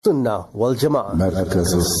Sunnah wal Jama'ah.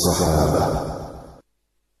 مركز الصحابة.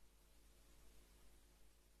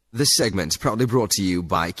 This segment proudly brought to you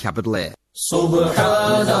by Capital Air.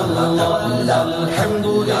 Subhanallah,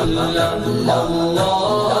 alhamdulillah,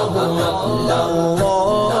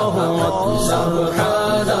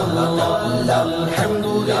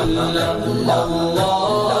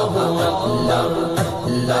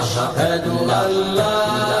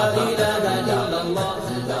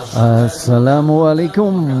 Assalamu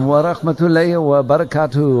alaikum wa rahmatullahi wa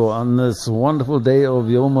barakatuh on this wonderful day of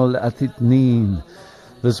Yawm al-Athitneen,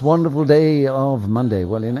 this wonderful day of Monday.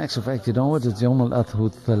 Well, in actual fact, you know what? It's Yawm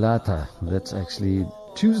al-Athut Thalatha. That's actually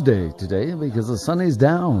Tuesday today because the sun is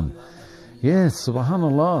down. Yes,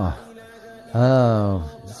 subhanallah.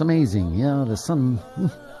 It's amazing. Yeah, the sun,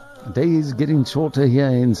 days getting shorter here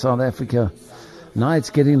in South Africa, nights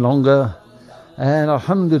getting longer. And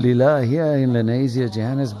alhamdulillah, here in Lenasia,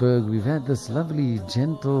 Johannesburg, we've had this lovely,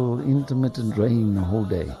 gentle, intermittent rain the whole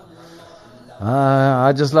day.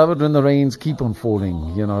 I just love it when the rains keep on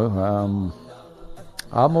falling, you know.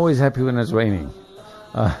 I'm always happy when it's raining.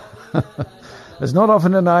 It's not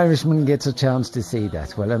often an Irishman gets a chance to say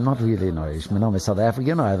that. Well, I'm not really an Irishman. I'm a South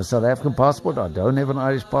African. I have a South African passport. I don't have an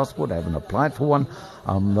Irish passport. I haven't applied for one.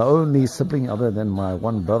 I'm the only sibling other than my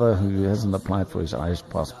one brother who hasn't applied for his Irish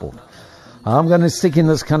passport. I'm going to stick in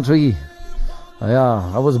this country.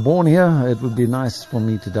 Yeah, I was born here. It would be nice for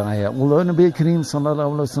me to die here. Although Nabi Kareem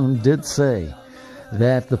Sallallahu Alaihi Wasallam did say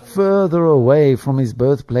that the further away from his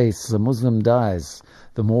birthplace a Muslim dies,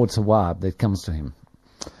 the more sawab that comes to him.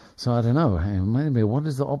 So I don't know. Maybe what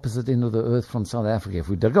is the opposite end of the earth from South Africa? If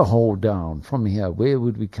we dug a hole down from here, where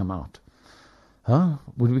would we come out? Huh?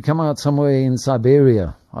 Would we come out somewhere in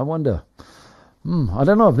Siberia? I wonder. I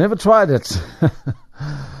don't know. I've never tried it.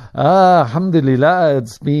 Alhamdulillah,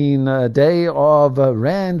 it's been a day of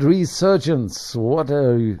Rand resurgence. What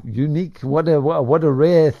a unique, what a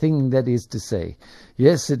rare thing that is to say.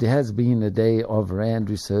 Yes, it has been a day of Rand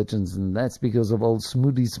resurgence, and that's because of old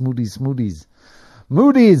Smoodies.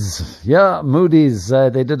 Yeah, Moody's.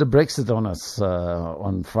 They did a Brexit on us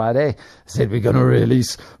on Friday. Said we're going to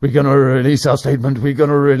release our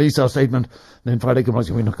statement. Then Friday comes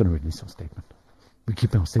along, we're not going to release our statement. We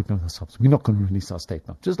keep our statement ourselves. We're not going to release our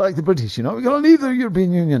statement. Just like the British, you know, we're going to leave the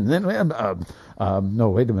European Union. Then, no,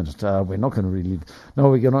 wait a minute. We're not going to really. No,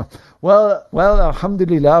 we're going to. Well,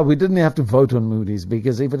 alhamdulillah, we didn't have to vote on Moody's,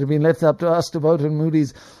 because if it had been left up to us to vote on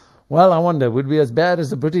Moody's, well, I wonder, would we be as bad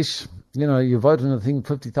as the British? You know, you vote on a thing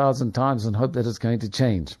 50,000 times and hope that it's going to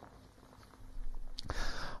change.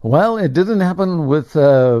 Well, it didn't happen with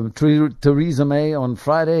Theresa May on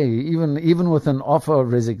Friday, even with an offer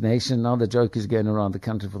of resignation. Now the joke is going around the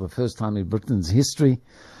country for the first time in Britain's history.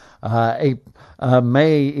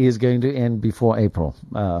 May is going to end before April.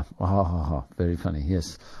 Very funny,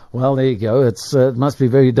 yes. Well, there you go. It must be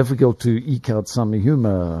very difficult to eke out some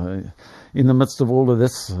humor in the midst of all of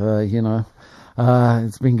this, you know.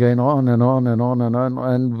 It's been going on and on,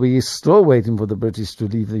 and we're still waiting for the British to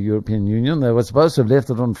leave the European Union. They were supposed to have left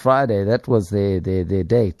it on Friday. That was their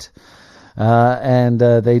date. And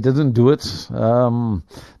they didn't do it. Now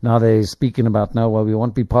they're speaking about, no, well, we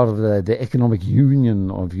want to be part of the economic union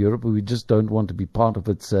of Europe. We just don't want to be part of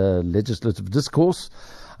its legislative discourse.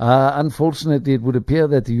 Unfortunately, it would appear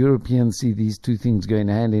that the Europeans see these two things going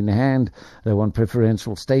hand in hand. They want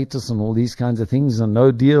preferential status and all these kinds of things, and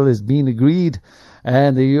no deal has been agreed.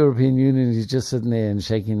 And the European Union is just sitting there and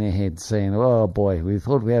shaking their heads, saying, oh boy, we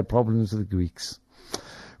thought we had problems with the Greeks.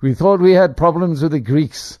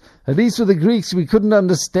 At least with the Greeks, we couldn't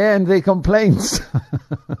understand their complaints.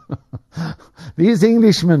 These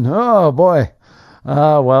Englishmen, oh boy.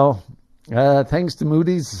 Thanks to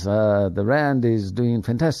Moody's, the Rand is doing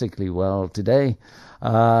fantastically well today.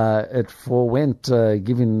 It forewent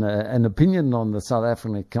giving an opinion on the South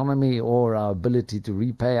African economy or our ability to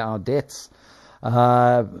repay our debts.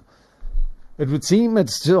 It would seem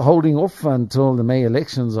it's still holding off until the May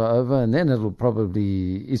elections are over, and then it will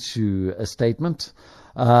probably issue a statement.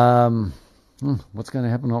 What's going to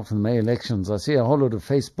happen after the May elections? I see a whole lot of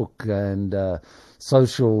Facebook and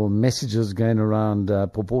social messages going around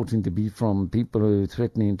purporting to be from people who are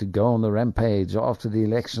threatening to go on the rampage after the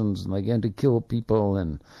elections, and they're going to kill people.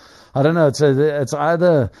 And I don't know. It's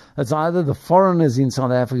either the foreigners in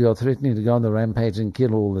South Africa are threatening to go on the rampage and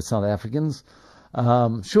kill all the South Africans.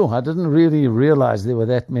 Sure, I didn't really realize there were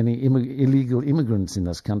that many illegal immigrants in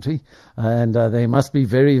this country, and they must be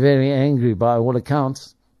very, very angry by all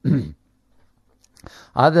accounts.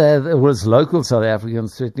 Either it was local South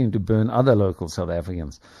Africans threatening to burn other local South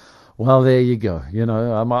Africans. Well, there you go.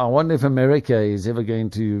 I wonder if America is ever going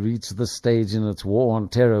to reach this stage in its war on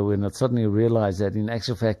terror when it suddenly realizes that, in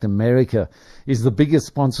actual fact, America is the biggest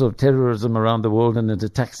sponsor of terrorism around the world and it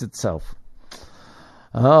attacks itself.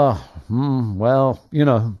 Well,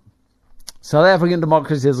 South African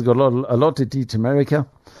democracy has got a lot to teach America.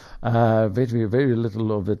 Very, very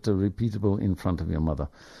little of it repeatable in front of your mother.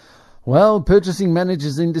 Well, purchasing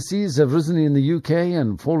managers' indices have risen in the UK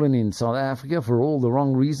and fallen in South Africa for all the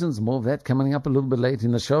wrong reasons. More of that coming up a little bit late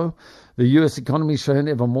in the show. The US economy showing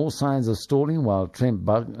ever more signs of stalling while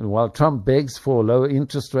Trump begs for lower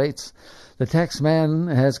interest rates. The tax man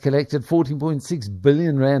has collected 14.6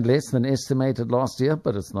 billion rand less than estimated last year,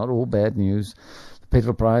 but it's not all bad news. The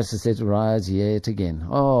petrol price is set to rise yet again.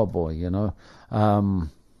 Oh boy,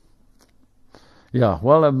 Yeah,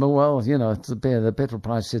 it's the petrol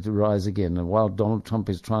price set to rise again. And while Donald Trump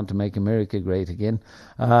is trying to make America great again,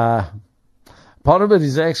 part of it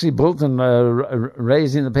is actually built on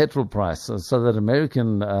raising the petrol price so that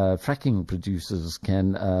American fracking producers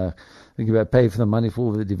can pay for the money for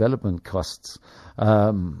all the development costs.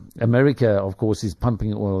 America, of course, is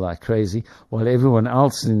pumping oil like crazy, while everyone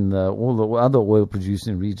else in all the other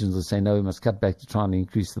oil-producing regions are saying, no, we must cut back to try and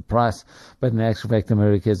increase the price. But in actual fact,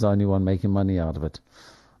 America is the only one making money out of it.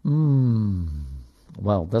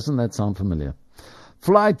 Well, doesn't that sound familiar?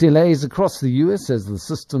 Flight delays across the U.S. as the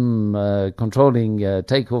system controlling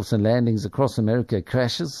takeoffs and landings across America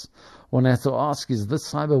crashes. One has to ask, is this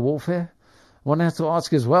cyber warfare? One has to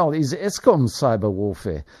ask as well, is Eskom cyber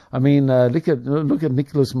warfare? I mean, look at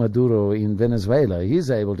Nicolas Maduro in Venezuela.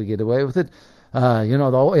 He's able to get away with it.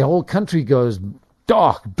 The whole country goes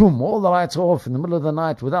dark, boom, all the lights are off in the middle of the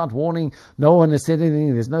night without warning. No one has said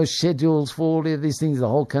anything. There's no schedules for all of these things. The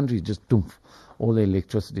whole country just, boom, all the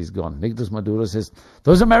electricity is gone. Nicolas Maduro says,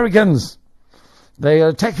 those Americans, they are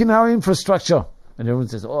attacking our infrastructure. And everyone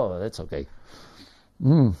says, oh, that's okay.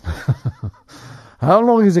 How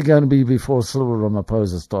long is it going to be before Cyril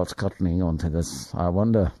Ramaphosa starts cottoning onto this? I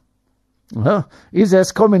wonder. Well, is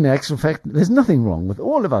Eskom in actual fact, there's nothing wrong with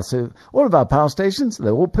all of us. All of our power stations,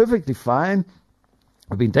 they're all perfectly fine.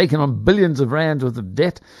 We've been taking on billions of rands worth of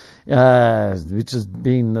debt, which has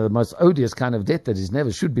been the most odious kind of debt that is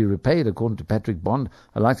never should be repaid, according to Patrick Bond.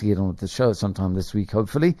 I'd like to get on with the show sometime this week,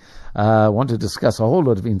 hopefully. I want to discuss a whole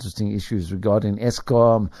lot of interesting issues regarding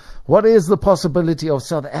Eskom. What is the possibility of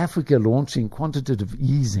South Africa launching quantitative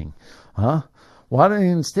easing? Why don't,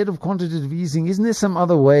 instead of quantitative easing, isn't there some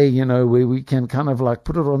other way, where we can kind of like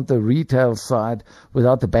put it on the retail side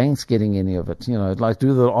without the banks getting any of it? Like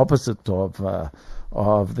do the opposite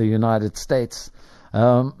of the United States.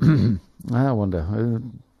 I wonder.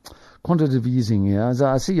 Quantitative easing. Yeah,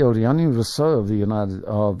 I see Yanni Rousseau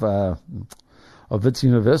of Wits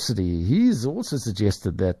University. He's also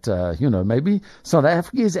suggested that maybe South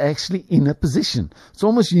Africa is actually in a position. It's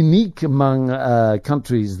almost unique among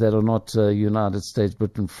countries that are not United States,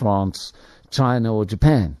 Britain, France, China, or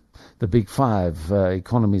Japan. The big five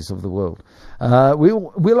economies of the world.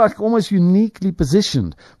 We're like almost uniquely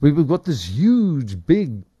positioned. We've got this huge,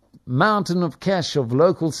 big mountain of cash of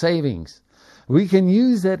local savings. We can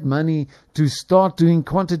use that money to start doing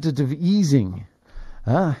quantitative easing.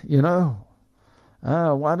 Why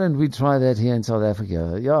don't we try that here in South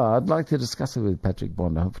Africa? Yeah, I'd like to discuss it with Patrick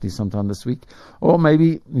Bond, hopefully sometime this week. Or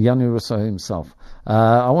maybe Yanni Rousseau himself.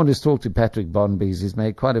 I want to talk to Patrick Bond because he's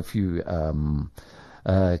made quite a few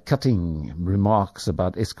cutting remarks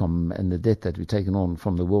about Eskom and the debt that we've taken on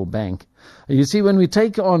from the World Bank. You see, when we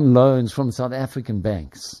take on loans from South African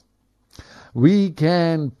banks, we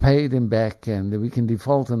can pay them back and we can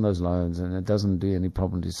default on those loans and it doesn't do any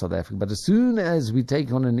problem to South Africa. But as soon as we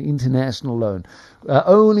take on an international loan,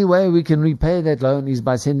 only way we can repay that loan is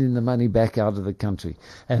by sending the money back out of the country.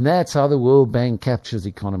 And that's how the World Bank captures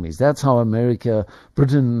economies. That's how America,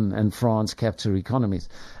 Britain and France capture economies.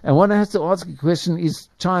 And one has to ask a question, is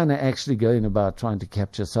China actually going about trying to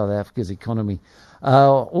capture South Africa's economy?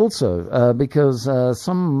 Because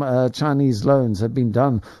some Chinese loans have been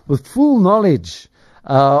done with full knowledge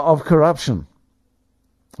of corruption.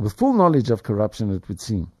 With full knowledge of corruption, it would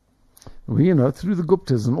seem. Through the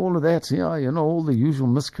Guptas and all of that, all the usual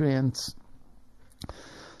miscreants.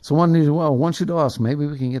 So one should ask, maybe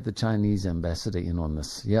we can get the Chinese ambassador in on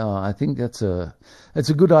this. Yeah, I think that's a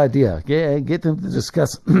good idea. Get them to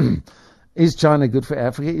discuss. Is China good for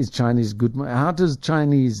Africa? Is Chinese good? How does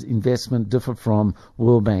Chinese investment differ from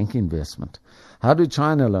World Bank investment? How do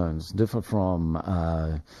China loans differ from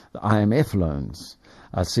the IMF loans?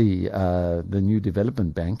 I see the new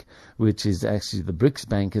development bank, which is actually the BRICS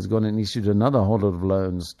Bank, has gone and issued another whole lot of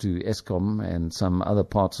loans to Eskom and some other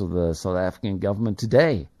parts of the South African government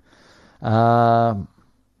today.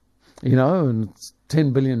 and it's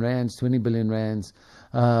 10 billion rands, 20 billion rands.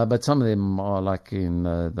 But some of them are like in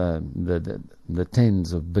the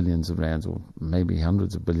tens of billions of rands, or maybe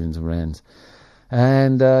hundreds of billions of rands.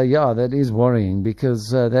 And that is worrying, because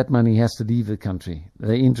that money has to leave the country.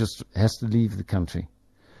 The interest has to leave the country.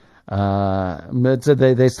 But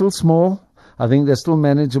they're still small. I think they're still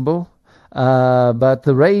manageable. But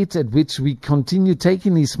the rate at which we continue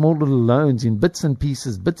taking these small little loans in bits and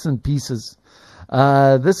pieces, this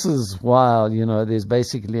is while, there's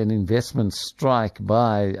basically an investment strike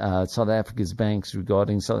by South Africa's banks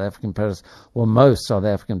regarding South African most South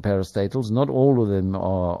African parastatals. Not all of them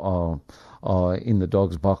are in the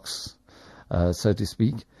dog's box, so to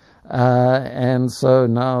speak. And so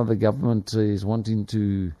now the government is wanting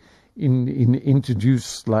to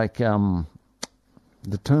introduce, like,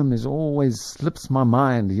 the term is always slips my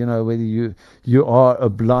mind, whether you are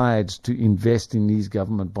obliged to invest in these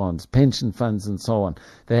government bonds, pension funds and so on.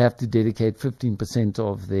 They have to dedicate 15%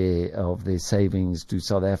 of their savings to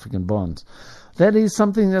South African bonds. That is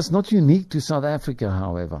something that's not unique to South Africa,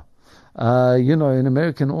 however. In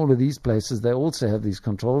America and all of these places, they also have these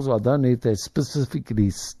controls. I don't know if they specifically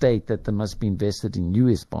state that they must be invested in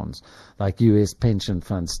U.S. bonds, like U.S. pension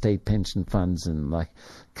funds, state pension funds, and like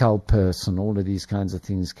CalPERS and all of these kinds of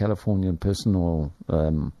things, Californian personal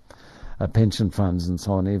pension funds and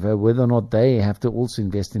so on. Whether or not they have to also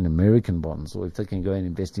invest in American bonds, or if they can go and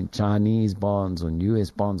invest in Chinese bonds or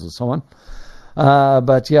U.S. bonds or so on. It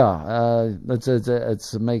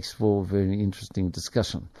makes for a very interesting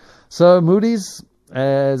discussion. So Moody's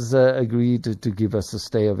has agreed to give us a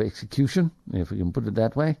stay of execution, if we can put it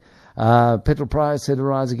that way. Petrol price set to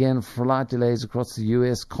rise again, flight delays across the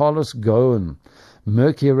U.S. Carlos Ghosn,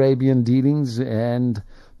 murky Arabian dealings, and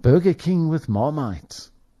Burger King with Marmite.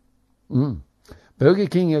 Burger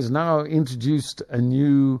King has now introduced a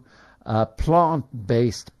new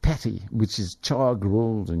plant-based patty, which is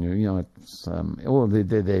char-grilled, and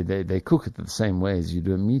they cook it the same way as you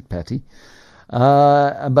do a meat patty.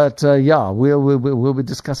 We'll be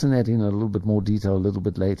discussing that in a little bit more detail a little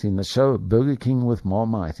bit later in the show. Burger King with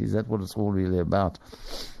Marmite, is that what it's all really about?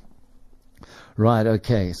 Right,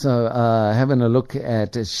 okay. So having a look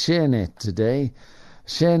at ShareNet today.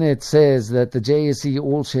 ShareNet says that the JSE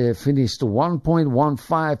All-Share finished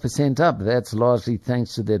 1.15% up. That's largely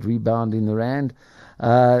thanks to that rebound in the rand.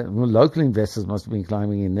 Local investors must have been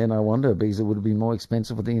climbing in then, I wonder, because it would have been more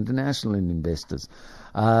expensive for the international investors.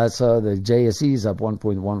 So the JSE is up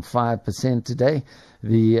 1.15% today.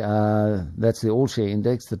 That's the All-Share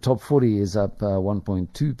Index. The top 40 is up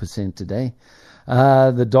 1.2% today.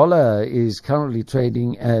 The dollar is currently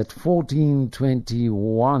trading at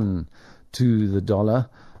 14.21 to the dollar.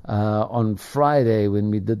 On Friday, when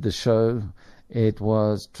we did the show, it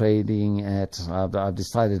was trading at, I've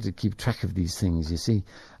decided to keep track of these things, you see.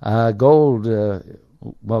 Gold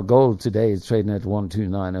today is trading at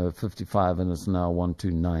 1290.55, and it's now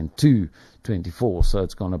 1292.24, so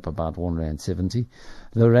it's gone up about R1.70.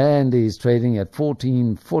 The rand is trading at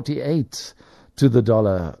 14.48 to the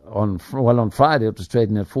dollar. On Friday it was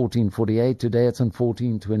trading at 14.48. Today it's on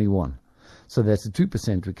 14.21. So that's a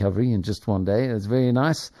 2% recovery in just one day. That's very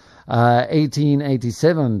nice.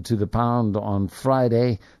 18.87 to the pound on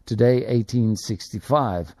Friday. Today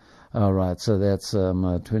 18.65. All right, so that's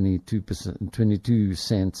 22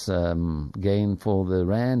 cents gain for the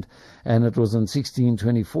rand, and it was on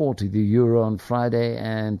 16.24 to the euro on Friday,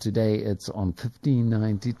 and today it's on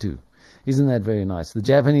 15.92. Isn't that very nice? The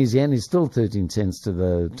Japanese yen is still 13 cents to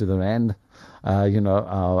the rand.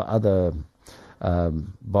 Our other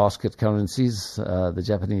basket currencies, the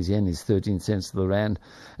Japanese yen is 13 cents to the rand.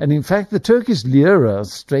 And in fact, the Turkish lira,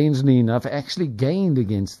 strangely enough, actually gained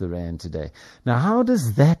against the rand today. Now, how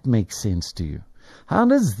does that make sense to you? How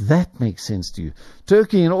does that make sense to you?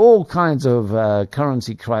 Turkey in all kinds of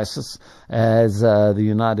currency crisis as the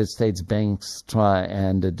United States banks try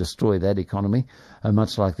and destroy that economy,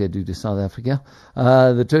 much like they do to South Africa.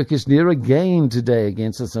 The Turkish lira gained today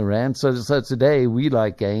against the rand. So today we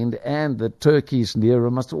gained, and the Turkish lira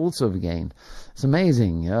must also have gained. It's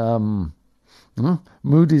amazing.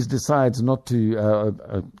 Moody's decides not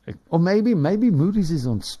to, or maybe Moody's is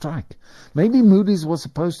on strike. Maybe Moody's was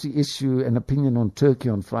supposed to issue an opinion on Turkey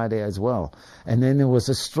on Friday as well, and then there was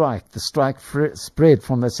a strike. The strike spread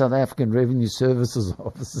from the South African Revenue Services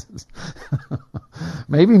offices.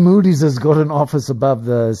 Maybe Moody's has got an office above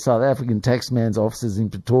the South African taxman's offices in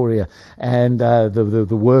Pretoria, and the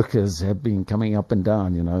workers have been coming up and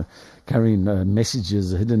down, carrying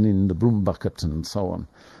messages hidden in the broom bucket and so on.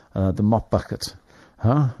 The mop bucket.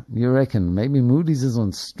 Huh? You reckon? Maybe Moody's is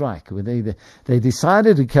on strike. They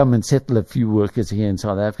decided to come and settle a few workers here in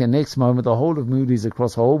South Africa. Next moment, the whole of Moody's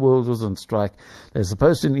across the whole world was on strike. They're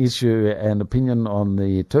supposed to issue an opinion on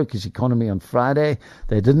the Turkish economy on Friday.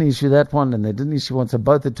 They didn't issue that one, and they didn't issue one. So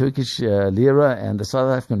both the Turkish lira and the South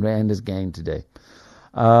African rand has gained today.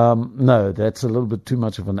 No, that's a little bit too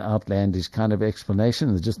much of an outlandish kind of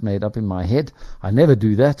explanation. It's just made up in my head. I never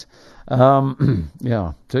do that.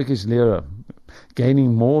 Yeah, Turkish lira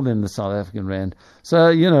gaining more than the South African rand.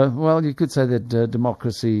 So, well, you could say that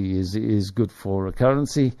democracy is good for a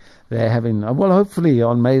currency. They're having, well, hopefully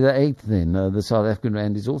on May the 8th then, the South African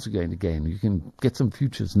rand is also going to gain. You can get some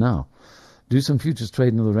futures now. Do some futures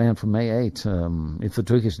trading of the rand for May 8. If the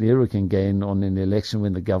Turkish lira can gain on an election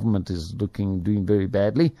when the government is doing very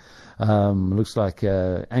badly, looks like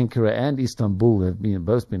Ankara and Istanbul have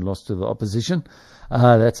both been lost to the opposition.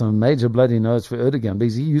 That's a major bloody nose for Erdogan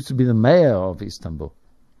because he used to be the mayor of Istanbul.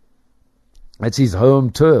 That's his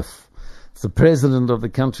home turf. It's the president of the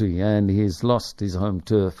country, and he's lost his home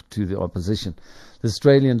turf to the opposition. The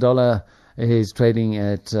Australian dollar is trading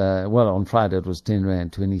at, on Friday it was 10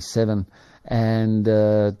 Rand 27. And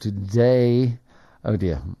today, oh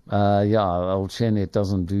dear, old Shenet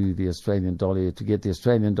doesn't do the Australian dollar. To get the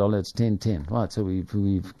Australian dollar, it's 10.10. Right, so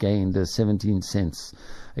we've gained 17 cents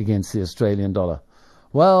against the Australian dollar.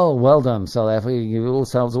 Well done, South Africa. You give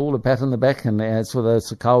yourselves all a pat on the back. And as for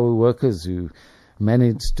those Sakawa workers who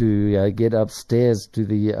managed to get upstairs to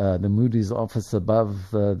the Moody's office above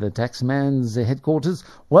the taxman's headquarters,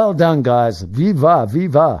 well done, guys. Viva,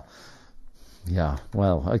 viva. Yeah,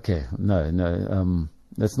 well, okay. No,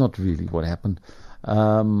 that's not really what happened.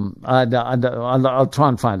 I'll try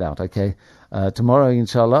and find out, okay? Tomorrow,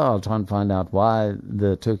 inshallah, I'll try and find out why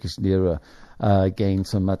the Turkish lira gained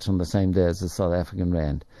so much on the same day as the South African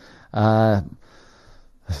rand.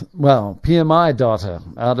 Well, PMI data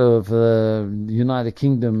out of the United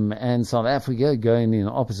Kingdom and South Africa going in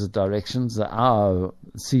opposite directions. Our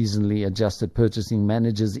seasonally adjusted purchasing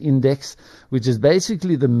managers index, which is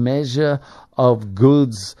basically the measure of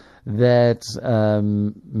goods that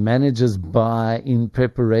managers buy in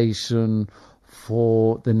preparation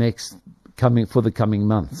for the coming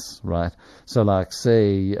months, right? So, like,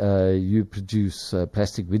 say you produce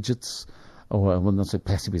plastic widgets. Or I will not say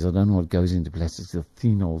plastic because I don't know what goes into plastics. The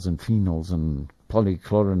phenols and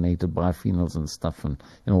polychlorinated biphenyls and stuff and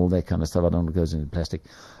all that kind of stuff. I don't know what goes into plastic.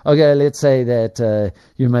 Okay, let's say that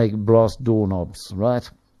you make brass doorknobs,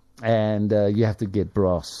 right? And you have to get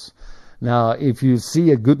brass. Now, if you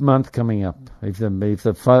see a good month coming up, if the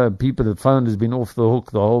phone has been off the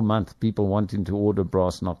hook the whole month, people wanting to order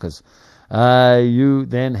brass knockers, you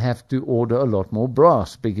then have to order a lot more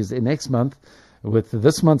brass because the next month, with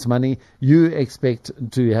this month's money, you expect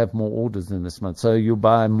to have more orders than this month. So you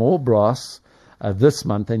buy more brass this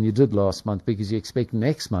month than you did last month because you expect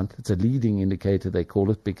next month. It's a leading indicator, they call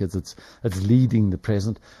it, because it's leading the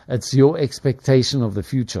present. It's your expectation of the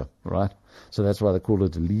future, right? So that's why they call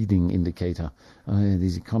it a leading indicator.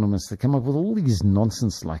 These economists, they come up with all these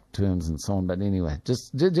nonsense-like terms and so on. But anyway,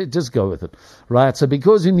 just go with it, right? So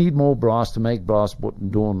because you need more brass to make brass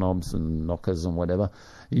doorknobs and knockers and whatever,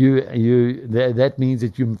 that means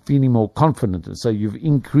that you're feeling more confident. So you've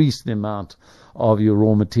increased the amount of your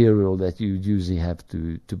raw material that you usually have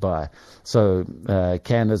to buy. So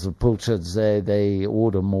canners of pilchards, they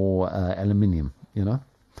order more aluminium,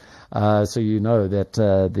 so you know that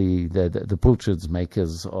the pilchards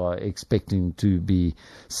makers are expecting to be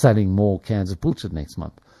selling more cans of pilchard next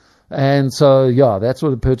month. And so, that's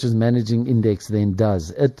what the Purchase Managing Index then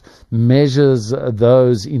does. It measures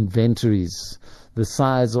those inventories, the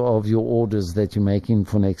size of your orders that you're making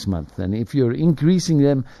for next month. And if you're increasing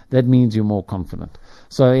them, that means you're more confident.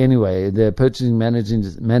 So anyway, the Purchasing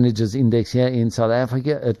Managers Index here in South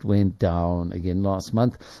Africa, it went down again last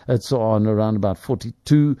month. It's on around about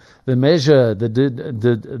 42. The measure,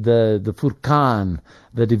 the Furkan,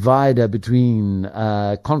 the divider between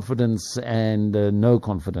confidence and no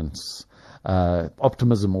confidence,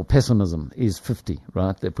 optimism or pessimism, is 50,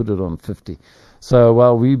 right? They put it on 50. So,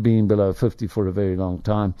 we've been below 50 for a very long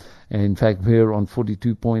time. And in fact, we're on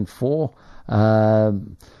 42.4.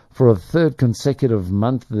 For a third consecutive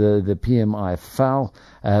month, the PMI fell,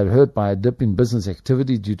 hurt by a dip in business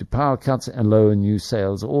activity due to power cuts and lower new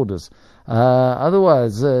sales orders.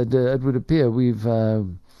 Otherwise, it would appear we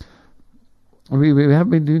haven't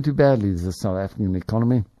been doing too badly, the South African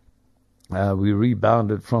economy. We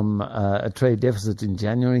rebounded from a trade deficit in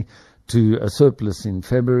January to a surplus in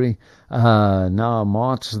February. Now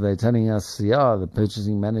March, they're telling us, the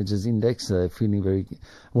purchasing managers index, feeling very,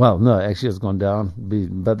 well, no, actually it's gone down,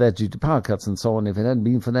 but that's due to power cuts and so on. If it hadn't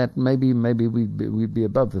been for that, maybe we'd be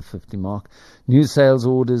above the 50 mark. New sales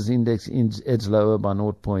orders index edged lower by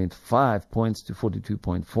 0.5 points to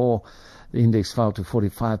 42.4. The index fell to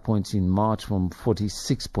 45 points in March from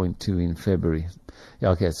 46.2 in February. Yeah,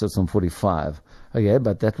 okay, so it's on 45. Okay,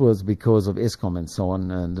 but that was because of Eskom and so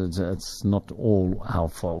on, and it's not all our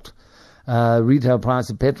fault. Retail price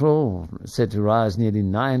of petrol set to rise nearly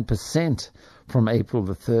 9% from April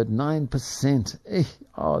the 3rd.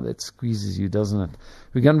 9%. That squeezes you, doesn't it?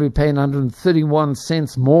 We're going to be paying 131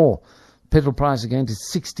 cents more. Petrol price again to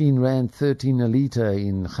 16 Rand 13 a litre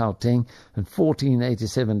in Gauteng and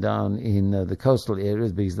 14.87 down in the coastal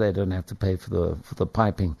areas, because they don't have to pay for the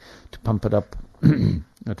piping to pump it up. To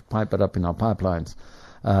pipe it up in our pipelines.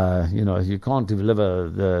 You can't deliver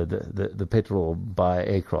the petrol by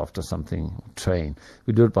aircraft or something, train.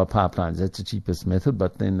 We do it by pipelines. That's the cheapest method,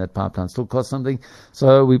 but then that pipeline still costs something.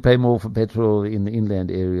 So we pay more for petrol in the inland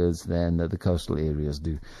areas than the coastal areas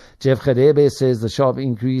do. Jeff Khadebe says the sharp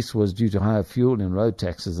increase was due to higher fuel and road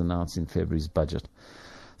taxes announced in February's budget.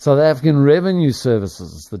 South African Revenue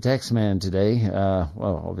Services, the tax man today,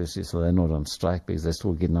 obviously, so they're not on strike because they're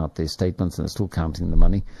still getting out their statements and they're still counting the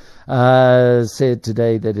money, said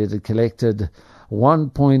today that it had collected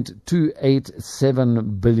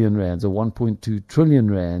 1.287 billion rands, or 1.2 trillion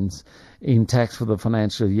rands in tax for the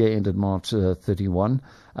financial year ended March 31.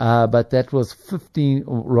 But that was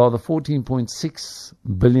 14.6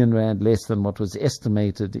 billion rand less than what was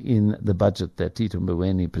estimated in the budget that Tito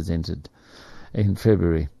Mboweni presented in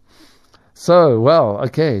February. So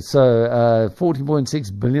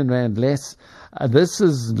 40.6 billion rand less. This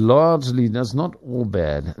is largely, it's not all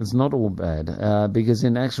bad. It's not all bad, because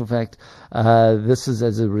in actual fact, this is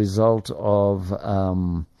as a result of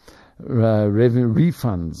revenue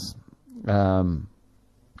refunds.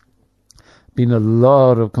 Been a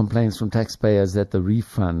lot of complaints from taxpayers that the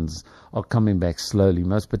refunds are coming back slowly,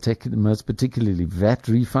 most particularly VAT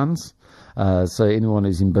refunds. So anyone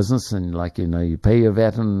who's in business and you pay your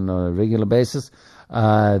VAT on a regular basis,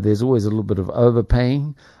 there's always a little bit of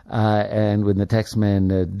overpaying, and when the taxman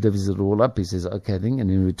divvies it all up, he says, okay, and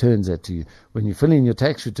he returns that to you. When you fill in your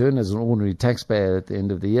tax return as an ordinary taxpayer at the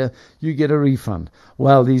end of the year, you get a refund.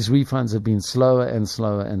 Well, these refunds have been slower and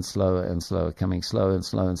slower and slower and slower, coming slower and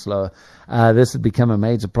slower and slower. This has become a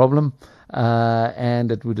major problem, and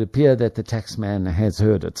it would appear that the taxman has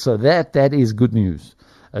heard it. So that is good news.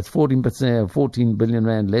 It's 14 billion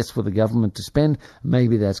rand less for the government to spend.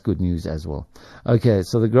 Maybe that's good news as well. Okay,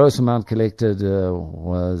 so the gross amount collected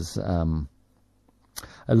was a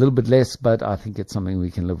little bit less, but I think it's something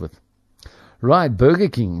we can live with. Right, Burger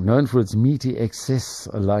King, known for its meaty excess,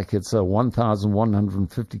 like its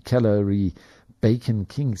 1,150 calorie Bacon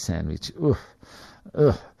King sandwich,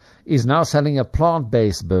 is now selling a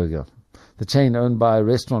plant-based burger. The chain, owned by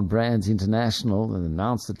Restaurant Brands International,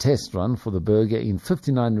 announced a test run for the burger in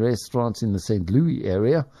 59 restaurants in the St. Louis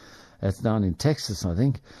area. That's down in Texas, I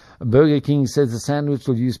think. Burger King says the sandwich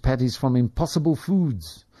will use patties from Impossible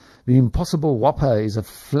Foods. The Impossible Whopper is a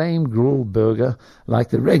flame-grilled burger like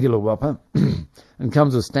the regular Whopper and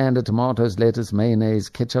comes with standard tomatoes, lettuce, mayonnaise,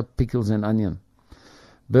 ketchup, pickles, and onion.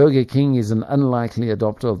 Burger King is an unlikely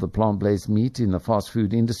adopter of the plant-based meat in the fast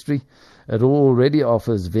food industry. It already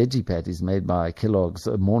offers veggie patties made by Kellogg's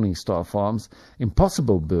Morningstar Farms.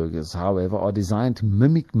 Impossible Burgers, however, are designed to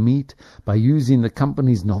mimic meat by using the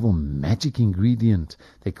company's novel magic ingredient.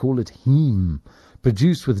 They call it heme,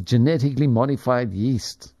 produced with genetically modified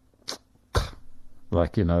yeast.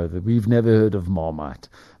 We've never heard of Marmite.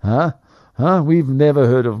 Huh? We've never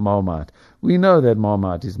heard of Marmite. We know that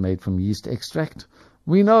Marmite is made from yeast extract.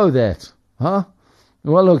 We know that. Huh?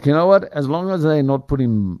 Well, look, you know what? As long as they're not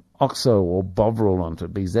putting Oxo or Bovril onto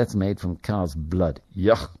it, because that's made from cow's blood.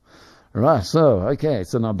 Yuck. Right, so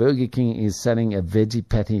now Burger King is selling a veggie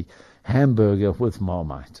patty hamburger with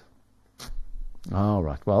Marmite. All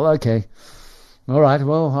right, well, okay. All right,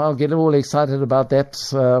 well, I'll get all excited about that.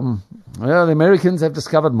 The Americans have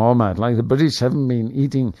discovered Marmite. Like the British haven't been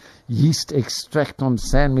eating yeast extract on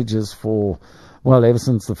sandwiches ever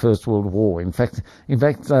since the First World War. In fact,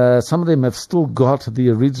 some of them have still got the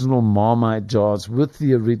original Marmite jars with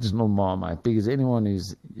the original Marmite, because anyone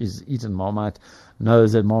who's eaten Marmite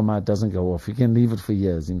knows that Marmite doesn't go off. You can leave it for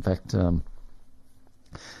years. In fact,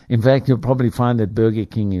 you'll probably find that Burger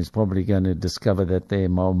King is probably going to discover that their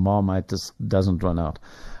Marmite just doesn't run out.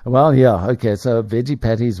 Well, yeah, okay, so veggie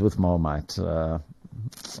patties with Marmite.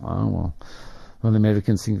 Well,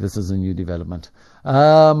 Americans think this is a new development.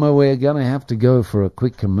 We're going to have to go for a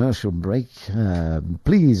quick commercial break.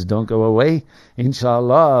 Please don't go away.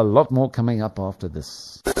 Inshallah, a lot more coming up after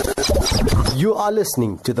this. You are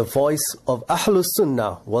listening to the voice of Ahlus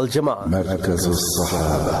Sunnah wal Jama'ah. مركز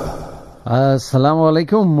الصحابة. Assalamu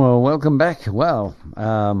alaikum. Welcome back. Well,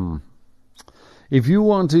 if you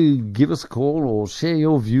want to give us a call or share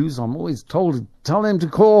your views, I'm always told, tell them to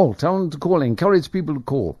call. Encourage people to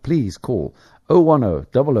call. Please call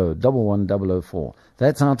 010-00-11-004.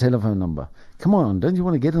 That's our telephone number. Come on, don't you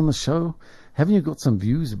want to get on the show? Haven't you got some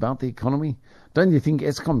views about the economy? Don't you think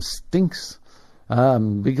Eskom stinks?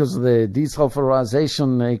 Because the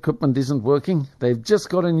desulfurization equipment isn't working. They've just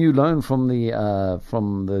got a new loan from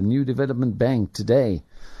the New Development Bank today.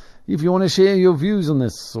 If you want to share your views on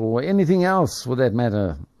this or anything else for that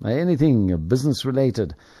matter, anything business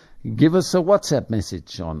related, give us a WhatsApp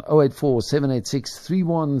message on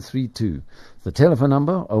 084-786-3132. The telephone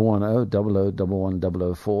number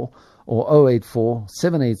 010-00-11-004 or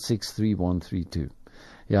 084-786-3132.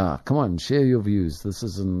 Yeah, come on, share your views. This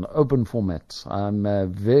is an open format. I'm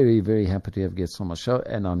very, very happy to have guests on my show,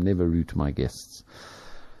 and I'm never rude to my guests.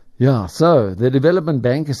 Yeah, so the development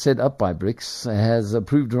bank is set up by BRICS, has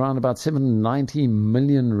approved around about 790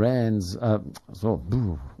 million rands. I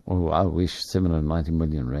wish 790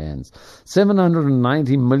 million rands.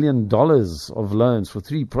 $790 million of loans for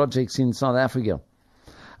 3 projects in South Africa.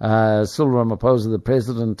 Cyril Ramaphosa, the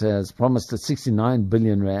president, has promised a 69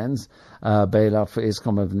 billion rands bailout for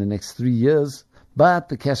Eskom over the next 3 years, but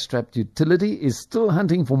the cash-strapped utility is still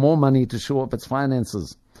hunting for more money to shore up its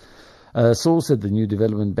finances. A source at the New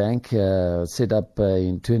Development Bank, set up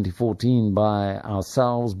in 2014 by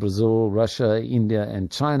ourselves, Brazil, Russia, India,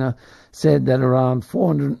 and China, said that around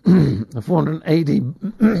 480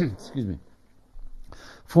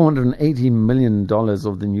 $480 million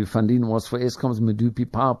of the new funding was for Eskom's Medupi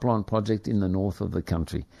power plant project in the north of the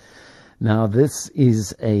country. Now, this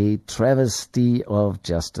is a travesty of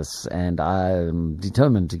justice, and I'm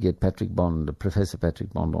determined to get Professor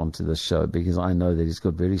Patrick Bond, onto the show because I know that he's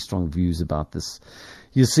got very strong views about this.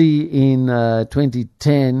 You see, in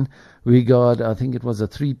 2010, we got, I think it was a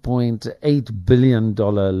 $3.8 billion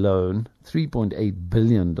loan, $3.8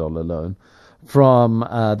 billion loan from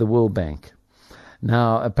the World Bank.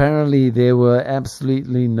 Now, apparently there were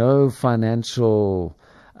absolutely no financial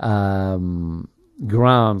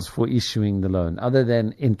grounds for issuing the loan other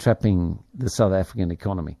than entrapping the South African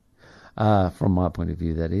economy. From my point of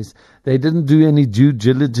view, that is. They didn't do any due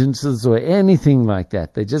diligences or anything like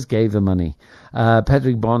that. They just gave the money.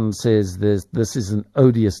 Patrick Bond says this is an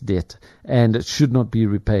odious debt and it should not be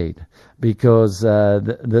repaid because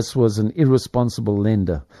this was an irresponsible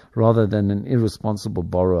lender rather than an irresponsible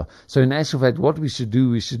borrower. So in actual fact, what we should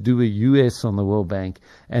do a US on the World Bank,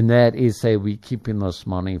 and that is say we keeping this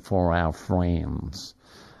money for our friends.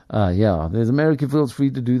 There's America feels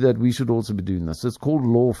free to do that. We should also be doing this. It's called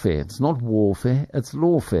lawfare. It's not warfare. It's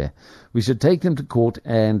lawfare. We should take them to court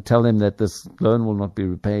and tell them that this loan will not be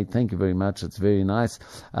repaid. Thank you very much. It's very nice.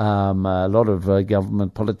 A lot of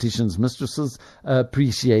government politicians, mistresses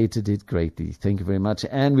appreciated it greatly. Thank you very much.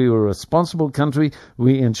 And we were a responsible country.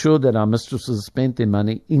 We ensured that our mistresses spent their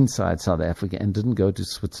money inside South Africa and didn't go to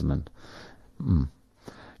Switzerland.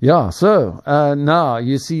 Yeah, so now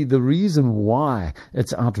you see the reason why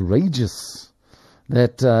it's outrageous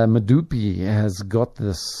that Medupi has got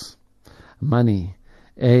this money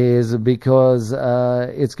is because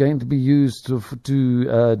it's going to be used for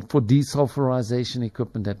desulfurization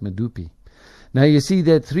equipment at Medupi. Now you see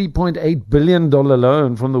that $3.8 billion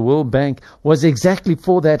loan from the World Bank was exactly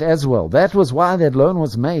for that as well. That was why that loan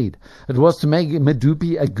was made. It was to make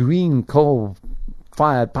Medupi a green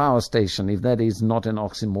coal-fired power station. If that is not an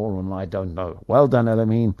oxymoron, I don't know. Well done,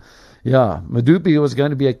 Alameen. Yeah, Medupi was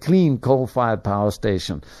going to be a clean coal-fired power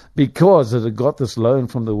station because it had got this loan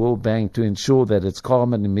from the World Bank to ensure that its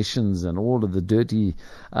carbon emissions and all of the dirty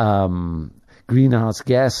greenhouse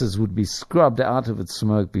gases would be scrubbed out of its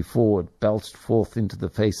smoke before it belched forth into the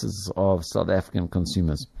faces of South African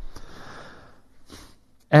consumers.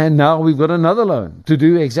 And now we've got another loan to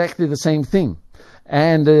do exactly the same thing.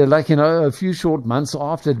 And a few short months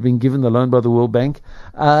after it had been given the loan by the World Bank,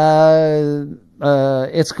 Eskom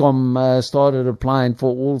started applying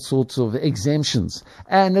for all sorts of exemptions.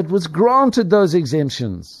 And it was granted those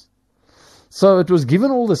exemptions. So it was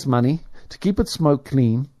given all this money to keep its smoke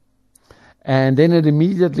clean. And then it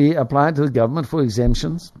immediately applied to the government for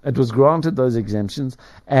exemptions. It was granted those exemptions.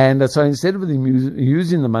 And so instead of them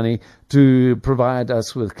using the money to provide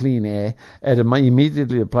us with clean air, it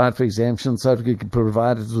immediately applied for exemptions so it could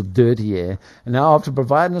provide us with dirty air. And now after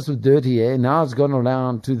providing us with dirty air, now it's gone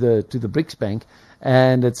around to the BRICS Bank,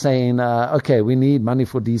 and it's saying, okay, we need money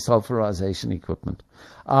for desulfurization equipment.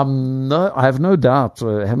 No, I have no doubt,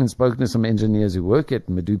 having spoken to some engineers who work at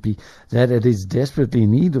Medupi, that it is desperately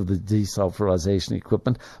in need of the desulfurization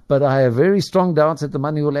equipment, but I have very strong doubts that the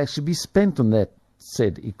money will actually be spent on that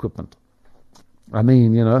said equipment. I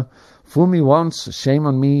mean, fool me once, shame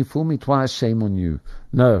on me, fool me twice, shame on you.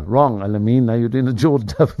 No, wrong, Alameen, now you're doing a George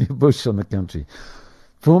W. Bush on the country.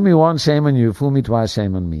 Fool me once, shame on you, fool me twice,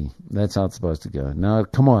 shame on me. That's how it's supposed to go. Now,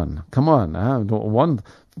 come on,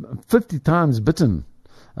 50 times bitten.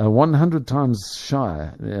 100 times shy.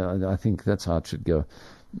 Yeah, I think that's how it should go.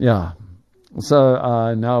 Yeah. So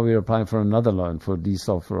now we're applying for another loan for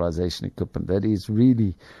desulfurization equipment. That is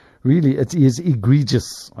really, it is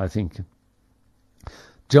egregious, I think.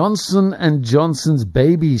 Johnson & Johnson's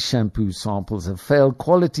baby shampoo samples have failed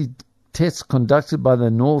quality tests conducted by the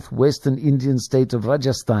northwestern Indian state of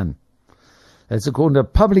Rajasthan. That's according to a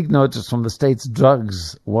public notice from the state's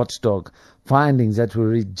drugs watchdog. Findings that were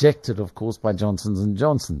rejected, of course, by Johnson &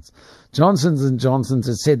 Johnson's. Johnson & Johnson's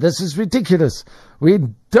has said, this is ridiculous. We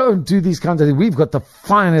don't do these kinds of things. We've got the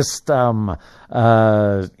finest internal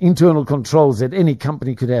controls that any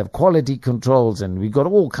company could have, quality controls, and we've got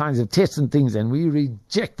all kinds of tests and things, and we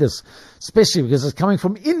reject this, especially because it's coming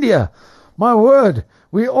from India. My word,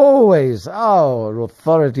 our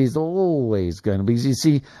authorities are always going to be, you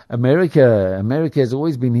see, America has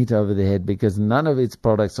always been hit over the head because none of its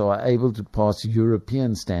products are able to pass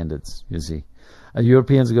European standards, you see.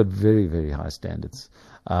 Europeans have got very, very high standards.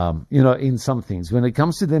 In some things. When it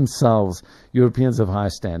comes to themselves, Europeans have high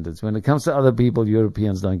standards. When it comes to other people,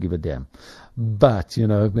 Europeans don't give a damn. But,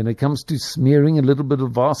 when it comes to smearing a little bit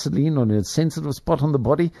of Vaseline on a sensitive spot on the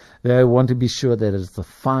body, they want to be sure that it's the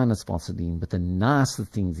finest Vaseline, but the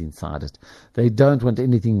nicest things inside it. They don't want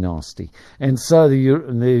anything nasty. And so the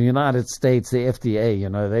United States, the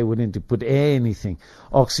FDA, they wouldn't to put anything.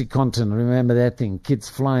 OxyContin, remember that thing? Kids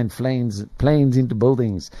flying planes into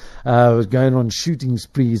buildings, going on shooting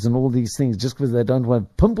sprees and all these things just because they don't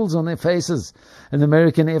want pimples on their faces. And the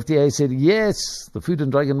American FDA said, yes, the Food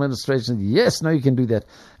and Drug Administration, yes, no, you can do that.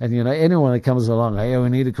 And, anyone that comes along, hey, we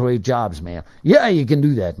need to create jobs, man. Yeah, you can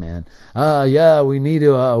do that, man. Yeah, we need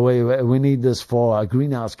we need this for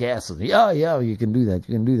greenhouse gases. Yeah, you can do that.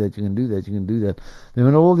 You can do that. You can do that. You can do that. Then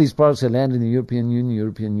when all these products are landed in the European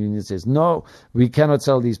Union says, no, we cannot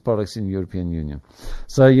sell these products in the European Union.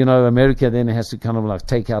 So, America then has to kind of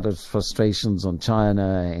take out its frustrations on China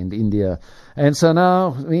and India. And so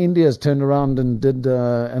now India's turned around and did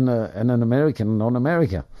an American on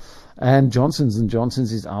America. And Johnson &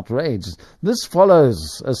 Johnson's is outraged. This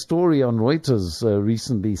follows a story on Reuters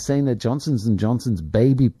recently saying that Johnson & Johnson's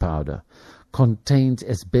baby powder contains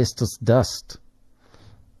asbestos dust.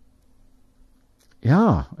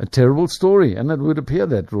 Yeah, a terrible story. And it would appear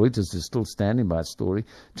that Reuters is still standing by its story.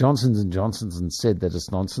 Johnson & Johnson said that it's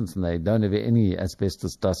nonsense and they don't have any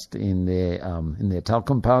asbestos dust in their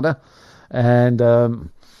talcum powder. And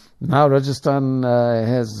now Rajasthan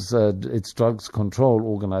has its drugs control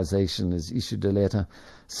organization has issued a letter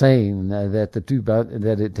saying that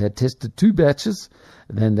it had tested 2 batches,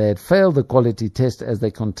 then they had failed the quality test as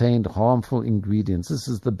they contained harmful ingredients. This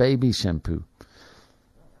is the baby shampoo.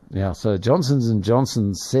 Yeah, so Johnson &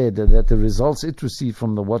 Johnson said that the results it received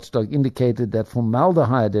from the watchdog indicated that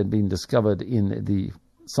formaldehyde had been discovered in the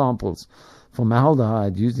samples.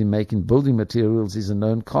 Formaldehyde used in making building materials is a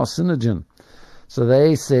known carcinogen. So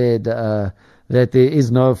they said that there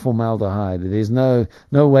is no formaldehyde. There's no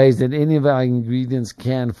ways that any of our ingredients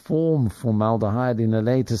can form formaldehyde in a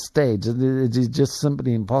later stage. It is just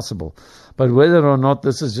simply impossible. But whether or not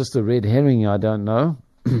this is just a red herring, I don't know.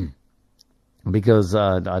 Because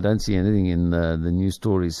I don't see anything in the news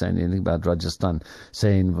stories saying anything about Rajasthan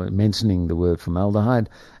mentioning the word formaldehyde.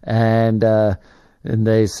 And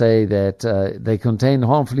they say that they contain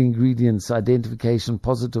harmful ingredients, identification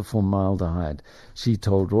positive formaldehyde, she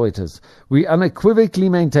told Reuters. We unequivocally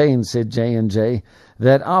maintain, said J&J,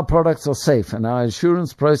 that our products are safe and our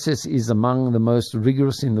assurance process is among the most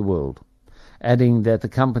rigorous in the world, adding that the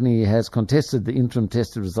company has contested the interim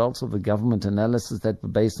tested results of the government analysis that were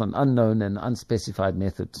based on unknown and unspecified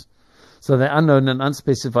methods. So they're unknown and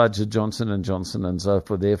unspecified to Johnson & Johnson, and so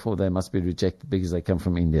therefore they must be rejected because they come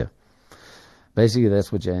from India. Basically,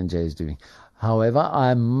 that's what J&J is doing. However,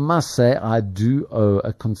 I must say I do owe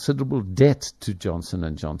a considerable debt to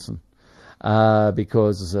Johnson & Johnson.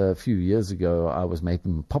 because a few years ago I was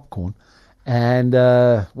making popcorn, and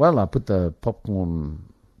well, I put the popcorn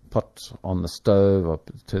pot on the stove, I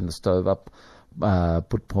turned the stove up,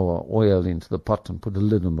 pour oil into the pot and put a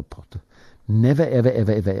lid on the pot. Never, ever,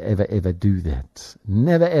 ever, ever, ever, ever do that.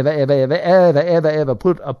 Never, ever, ever, ever, ever, ever, ever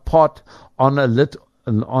put a pot on a lid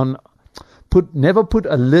never put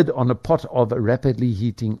a lid on a pot of rapidly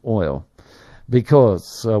heating oil,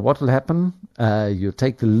 because what will happen? You'll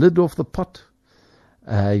take the lid off the pot.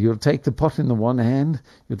 You'll take the pot in the one hand.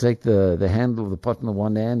 You'll take the handle of the pot in the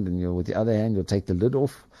one hand, and with the other hand you'll take the lid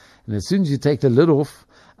off. And as soon as you take the lid off,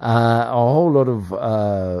 a whole lot of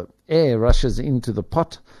air rushes into the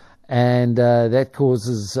pot. And that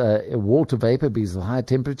causes water vapor, because of the high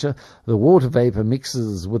temperature. The water vapor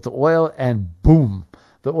mixes with the oil, and boom,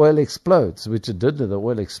 the oil explodes, which it did. The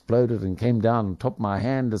oil exploded and came down on top of my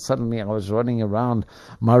hand. And suddenly I was running around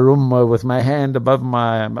my room with my hand above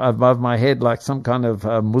my head like some kind of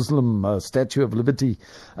Muslim Statue of Liberty,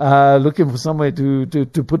 looking for somewhere to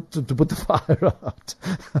put the fire out.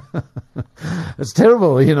 It's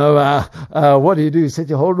terrible, you know. What do? You set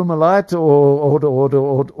your whole room alight,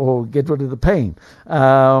 or get rid of the pain?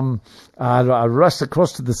 I rushed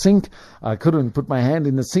across to the sink. I couldn't put my hand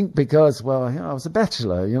in the sink because, well, I was a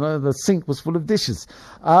bachelor. You know, the sink was full of dishes.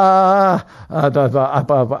 I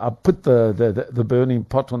put the burning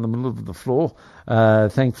pot on the middle of the floor.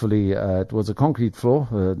 Thankfully, it was a concrete floor,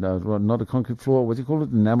 not a concrete floor. What do you call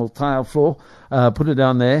it? Enamel tile floor. Put it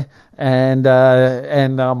down there, and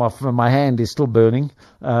my hand is still burning.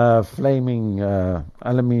 Flaming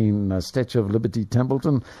Alameen Statue of Liberty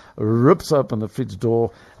Templeton rips open the fridge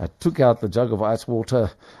door. I took out the jug of ice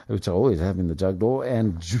water, which I always have in the jug door,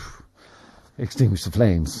 and extinguished the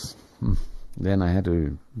flames. Then I had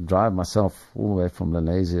to drive myself all the way from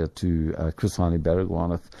Malaysia to Chris Hani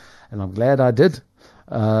Baragwanath, and I'm glad I did,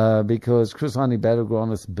 because Chris Hani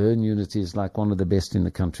Baragwanath's burn unit is like one of the best in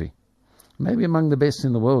the country. Maybe among the best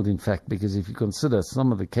in the world, in fact, because if you consider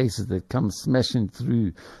some of the cases that come smashing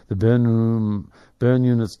through the burn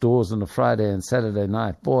unit's doors on a Friday and Saturday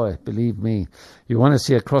night, boy, believe me, you want to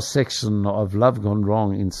see a cross-section of love gone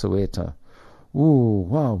wrong in Soweto. Ooh,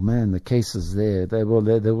 wow, man, the cases there, they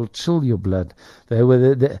will chill your blood. They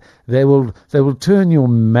will turn your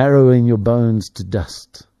marrow in your bones to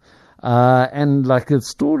dust. And like the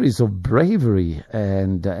stories of bravery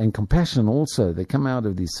and compassion also, they come out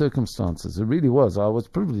of these circumstances. It really was. I was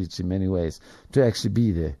privileged in many ways to actually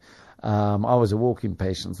be there. I was a walk-in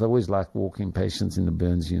patient. I always like walk-in patients in the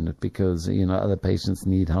burns unit because, you know, other patients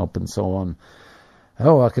need help and so on.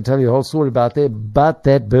 Oh, I could tell you a whole story about that, but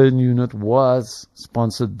that burn unit was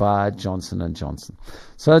sponsored by Johnson & Johnson.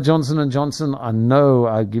 So Johnson & Johnson, I know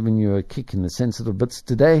I've given you a kick in the sensitive bits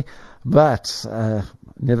today, but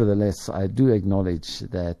nevertheless, I do acknowledge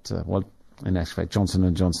that, in actual fact,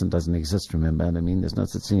 Johnson & Johnson doesn't exist, remember? I mean, there's no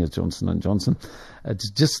such thing as Johnson & Johnson. It's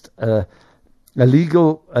just a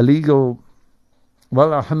legal,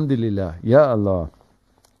 well, alhamdulillah, ya Allah.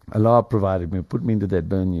 Allah provided me, put me into that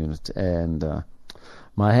burn unit, and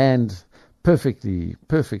my hand perfectly,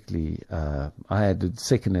 I had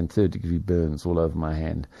second and third degree burns all over my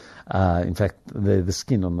hand. In fact, the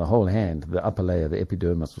skin on the whole hand, the upper layer, the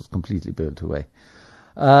epidermis, was completely burnt away.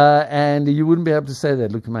 And you wouldn't be able to say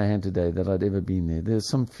that, look at my hand today, that I'd ever been there. There's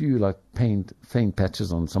some few like faint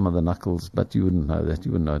patches on some of the knuckles, but you wouldn't know that,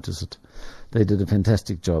 you wouldn't notice it. They did a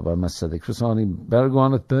fantastic job, I must say. The Chris Hani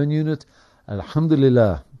Baragwanath burn unit,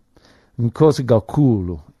 alhamdulillah. Of course it got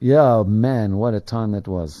cool. Yeah, man, what a time that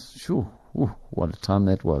was. Shoo, what a time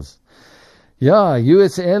that was. Yeah,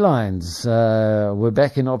 U.S. Airlines were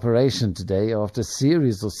back in operation today after a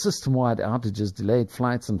series of system-wide outages, delayed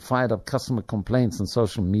flights, and fired up customer complaints on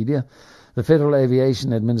social media. The Federal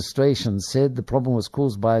Aviation Administration said the problem was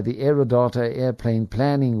caused by the Aerodata Airplane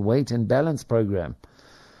Planning, Weight and Balance Program.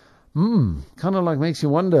 Kind of like makes you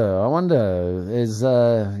wonder. I wonder, is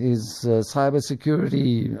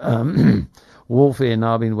cybersecurity warfare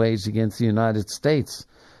now being waged against the United States?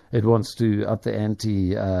 It wants to up the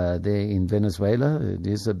ante there in Venezuela.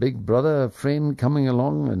 There's a big brother friend coming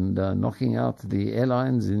along and knocking out the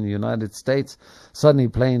airlines in the United States. Suddenly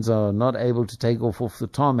planes are not able to take off the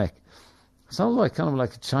tarmac. Sounds like kind of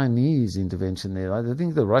like a Chinese intervention there. I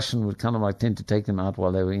think the Russian would kind of like tend to take them out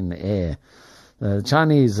while they were in the air. The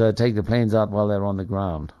Chinese take the planes out while they're on the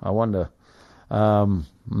ground. I wonder. No,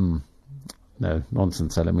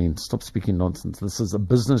 nonsense, Alameen. Stop speaking nonsense. This is a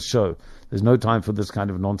business show. There's no time for this kind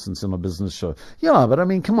of nonsense in a business show. Yeah, but I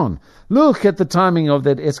mean, come on. Look at the timing of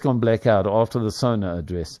that Eskom blackout after the SONA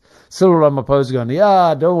address. Cyril Ramaphosa going,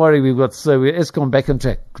 yeah, don't worry, we're Eskom back on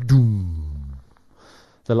track.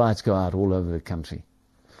 The lights go out all over the country.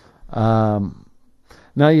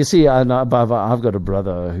 Now you see, I've got a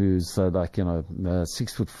brother who's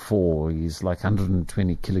 6'4". He's like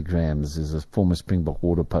 120 kilograms. He's a former Springbok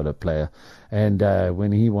water polo player, and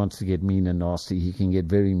when he wants to get mean and nasty, he can get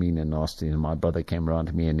very mean and nasty. And my brother came around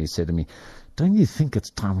to me and he said to me, "Don't you think it's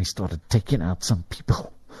time we started taking out some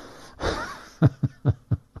people?"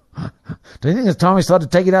 Do you think it's time we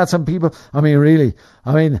started taking out some people? I mean, really.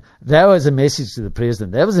 I mean, that was a message to the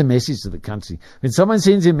president. That was a message to the country. When someone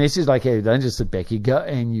sends you a message like, hey, don't just sit back. You go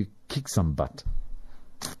and you kick some butt.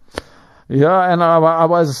 Yeah, and I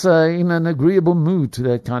was in an agreeable mood to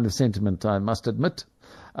that kind of sentiment, I must admit.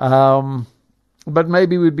 But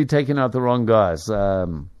maybe we'd be taking out the wrong guys.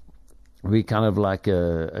 We kind of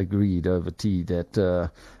agreed over tea that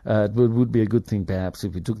it would be a good thing perhaps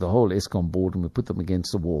if we took the whole Eskom board and we put them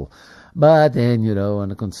against the wall. But then,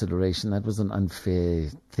 under consideration, that was an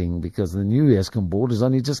unfair thing because the new Eskom board has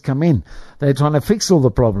only just come in. They're trying to fix all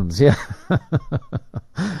the problems, yeah.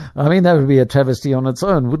 I mean, that would be a travesty on its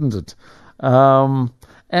own, wouldn't it?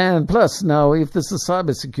 And plus, now, if this is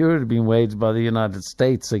cyber security being waged by the United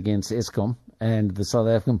States against Eskom and the South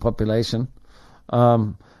African population,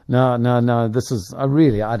 No, this is, I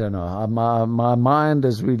don't know. My mind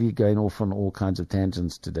is really going off on all kinds of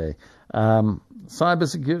tangents today. Cyber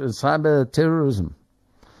terrorism.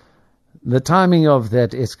 The timing of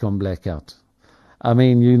that Eskom blackout. I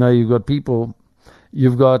mean, you've got people,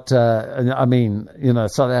 South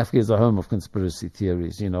Africa is the home of conspiracy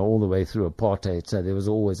theories, all the way through apartheid. So there was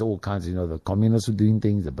always all kinds, the communists were doing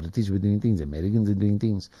things, the British were doing things, the Americans are doing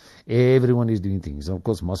things. Everyone is doing things. Of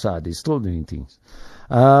course, Mossad is still doing things.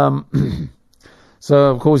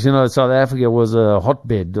 So, of course, South Africa was a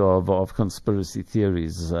hotbed of conspiracy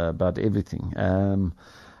theories about everything.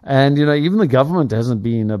 And, even the government hasn't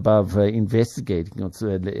been above investigating, at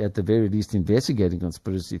the very least investigating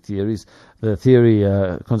conspiracy theories. The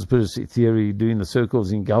conspiracy theory doing the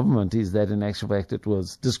circles in government is that in actual fact it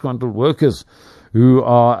was disgruntled workers who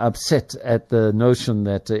are upset at the notion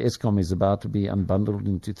that Eskom is about to be unbundled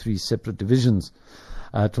into 3 separate divisions.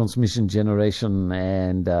 Transmission, generation,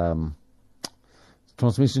 and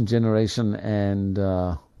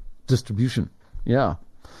distribution. Yeah.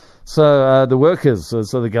 So the workers,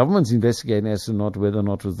 so the government's investigating as to whether or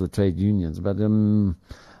not it was the trade unions, but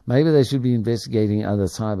maybe they should be investigating other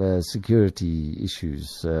cyber security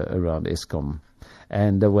issues around Eskom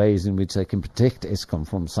and the ways in which they can protect Eskom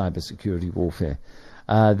from cyber security warfare.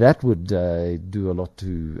 That would do a lot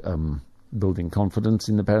to building confidence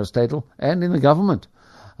in the parastatal and in the government.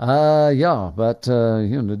 But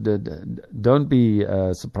don't be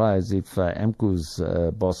surprised if AMCO's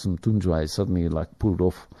boss Mtunjwa is suddenly pulled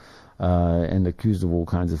off and accused of all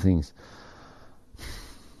kinds of things.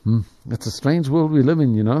 It's a strange world we live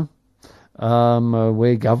in,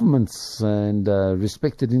 where governments and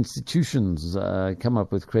respected institutions come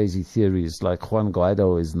up with crazy theories, like Juan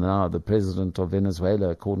Guaido is now the president of Venezuela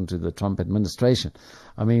according to the Trump administration.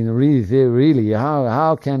 I mean, really,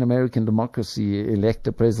 how can American democracy elect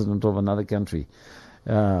a president of another country?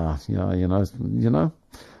 Well,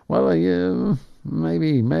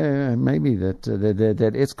 maybe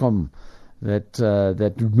that Eskom,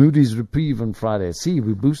 that Moody's reprieve on Friday. See,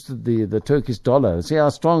 we boosted the Turkish dollar. See how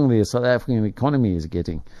strongly the South African economy is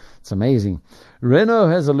getting. It's amazing. Renault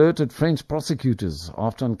has alerted French prosecutors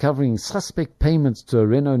after uncovering suspect payments to a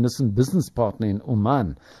Renault-Nissan business partner in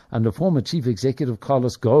Oman under former chief executive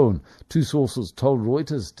Carlos Ghosn, 2 sources told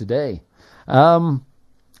Reuters today.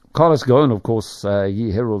 Carlos Ghosn, of course,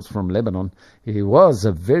 he heralds from Lebanon. He was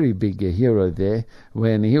a very big hero there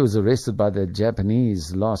when he was arrested by the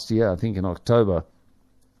Japanese last year, I think in October.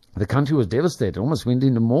 The country was devastated, almost went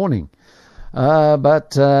into mourning.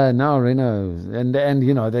 But now Renault, and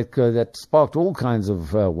that sparked all kinds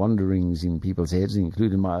of wonderings in people's heads,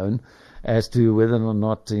 including my own, as to whether or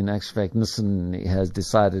not, in actual fact, Nissan has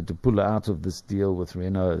decided to pull out of this deal with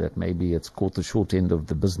Renault, that maybe it's caught the short end of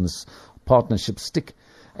the business partnership stick.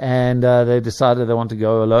 And they decided they want to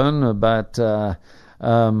go alone, but I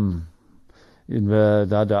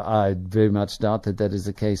very much doubt that is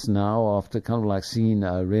the case now, after kind of seeing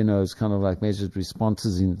Renault's kind of measured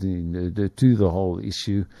responses to the whole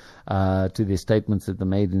issue, to their statements that they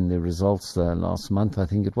made in their results last month, I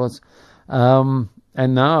think it was. And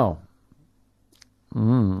now,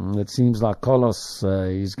 it seems like Carlos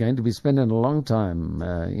is going to be spending a long time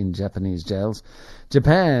in Japanese jails.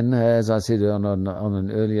 Japan, as I said on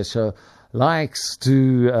an earlier show, likes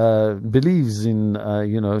to believes in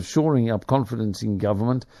shoring up confidence in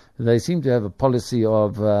government. They seem to have a policy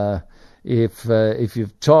of if you're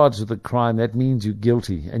charged with a crime, that means you're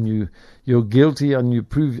guilty, and you're guilty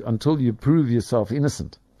until you prove yourself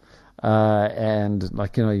innocent. And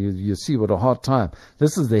you see what a hard time.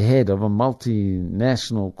 This is the head of a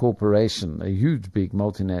multinational corporation, a huge, big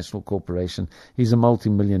multinational corporation. He's a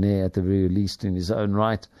multimillionaire at the very least in his own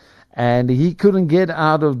right. And he couldn't get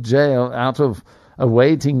out of jail, out of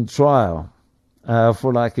awaiting trial,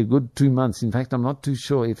 for like a good 2 months. In fact, I'm not too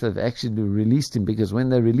sure if they've actually released him, because when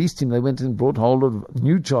they released him, they went and brought a whole lot of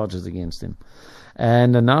new charges against him.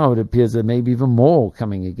 And now it appears there may be even more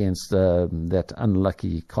coming against that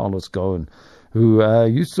unlucky Carlos Ghosn, who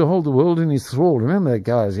used to hold the world in his thrall. Remember that,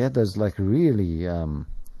 guys? He had those like really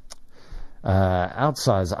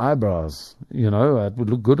outsized eyebrows. It would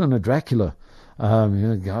look good on a Dracula.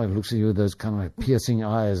 A guy looks at you with those kind of like piercing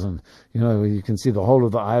eyes, and you can see the whole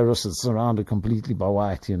of the iris is surrounded completely by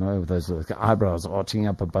white. With those eyebrows arching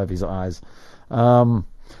up above his eyes.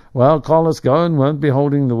 Well, Carlos Ghosn won't be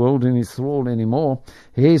holding the world in his thrall anymore.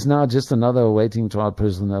 He's now just another awaiting trial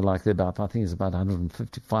prisoner, I think it's about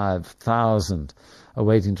 155,000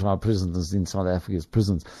 awaiting trial prisoners in South Africa's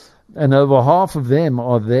prisons. And over half of them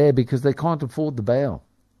are there because they can't afford the bail.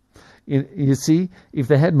 You see, if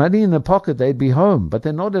they had money in their pocket, they'd be home, but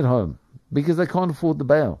they're not at home because they can't afford the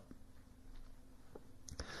bail.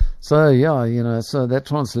 So, so that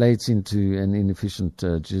translates into an inefficient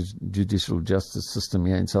judicial justice system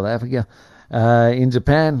here in South Africa. In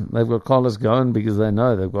Japan, they've got Carlos Ghosn because they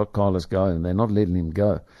know they've got Carlos Ghosn. They're not letting him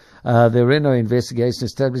go. The Renault investigation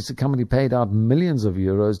established the company paid out millions of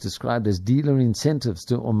euros described as dealer incentives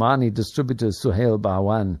to Omani distributor Suhail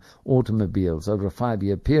Bawan automobiles over a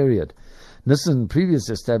 5-year period. Nissan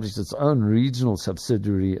previously established its own regional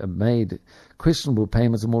subsidiary and made questionable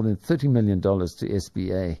payments of more than $30 million to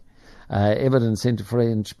SBA. Evidence sent to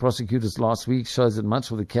French prosecutors last week shows that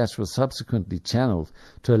much of the cash was subsequently channeled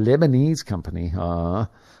to a Lebanese company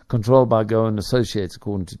controlled by Ghosn Associates,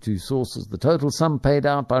 according to 2 sources. The total sum paid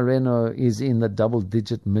out by Renault is in the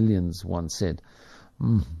double-digit millions, one said.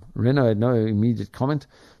 Renault had no immediate comment.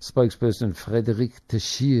 Spokesperson Frédéric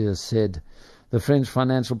Teixeira said the French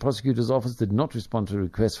Financial Prosecutor's Office did not respond to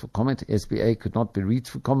requests for comment. SBA could not be reached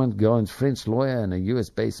for comment. Ghosn's French lawyer and a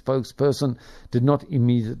US-based spokesperson did not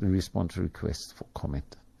immediately respond to requests for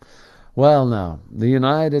comment. Well, now, the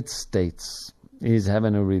United States is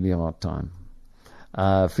having a really hard time.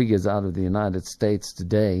 Figures out of the United States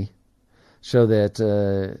today show that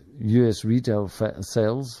U.S. retail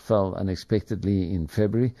sales fell unexpectedly in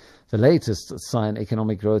February. The latest sign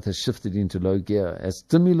economic growth has shifted into low gear as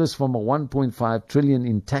stimulus from a $1.5 trillion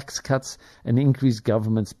in tax cuts and increased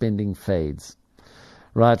government spending fades.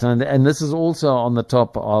 Right, and this is also on the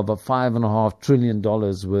top of a $5.5 trillion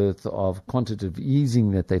worth of quantitative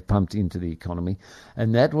easing that they pumped into the economy,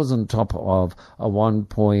 and that was on top of a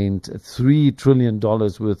 $1.3 trillion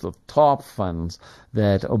worth of TARP funds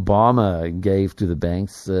that Obama gave to the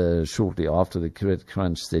banks shortly after the credit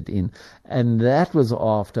crunch set in, and that was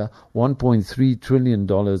after $1.3 trillion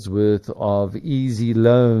worth of easy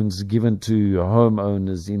loans given to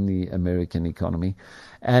homeowners in the American economy.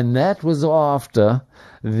 And that was after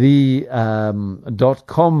the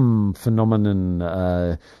dot-com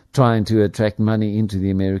phenomenon trying to attract money into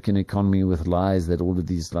the American economy with lies that all of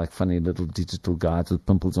these like funny little digital guys with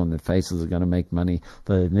pimples on their faces are going to make money.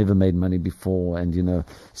 They've never made money before. And,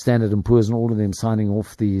 Standard & Poor's and all of them signing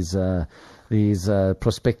off these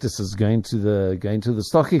prospectuses going to the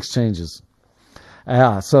stock exchanges.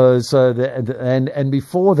 And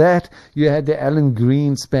before that, you had the Alan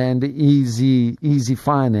Greenspan, the easy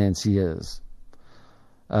finance years,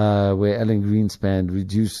 where Alan Greenspan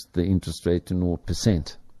reduced the interest rate to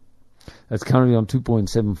 0%. That's currently on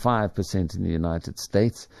 2.75% in the United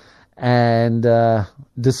States. And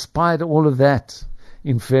despite all of that,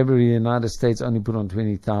 in February, the United States only put on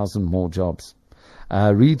 20,000 more jobs.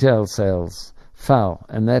 Retail sales fell,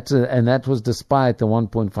 and that was despite the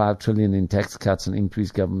 1.5 trillion in tax cuts and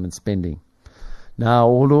increased government spending. Now,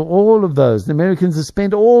 all of those, the Americans have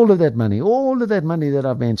spent all of that money that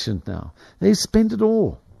I've mentioned now. They spent it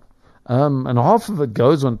all. And half of it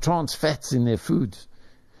goes on trans fats in their food.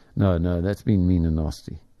 No, that's been mean and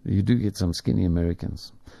nasty. You do get some skinny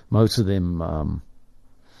Americans. Most of them,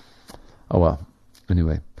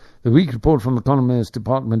 anyway. The weak report from the Economist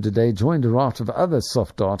Department today joined a raft of other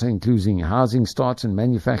soft data, including housing starts and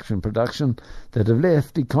manufacturing production, that have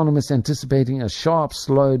left economists anticipating a sharp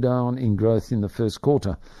slowdown in growth in the first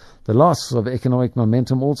quarter. The loss of economic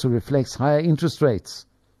momentum also reflects higher interest rates.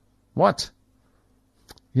 What?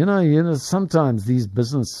 Sometimes these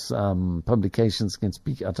business publications can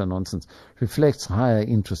speak utter nonsense. Reflects higher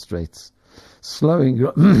interest rates.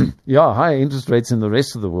 Higher interest rates in the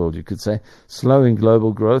rest of the world, you could say. Slowing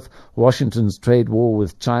global growth, Washington's trade war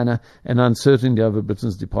with China, and uncertainty over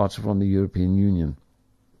Britain's departure from the European Union.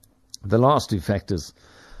 The last two factors,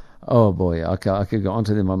 oh boy, I could go on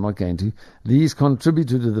to them, I'm not going to. These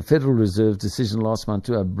contributed to the Federal Reserve's decision last month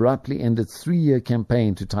to abruptly end its 3-year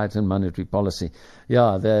campaign to tighten monetary policy.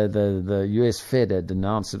 Yeah, the US Fed had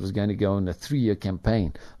announced it was going to go on a 3-year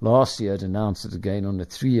campaign. Last year it announced it was going on a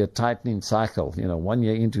 3-year tightening cycle. 1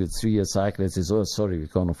 year into its 3-year cycle, it says, oh, sorry, we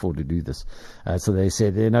can't afford to do this. So they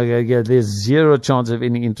said, there's zero chance of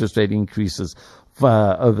any interest rate increases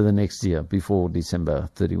over the next year before December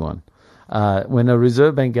 31. When a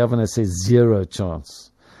Reserve Bank governor says zero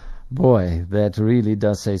chance, boy, that really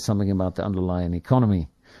does say something about the underlying economy.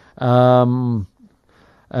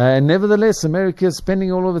 Nevertheless, America is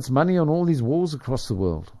spending all of its money on all these wars across the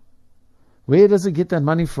world. Where does it get that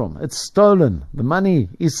money from? It's stolen. The money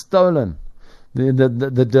is stolen.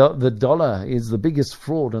 The dollar is the biggest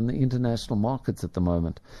fraud on the international markets at the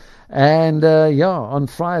moment. And on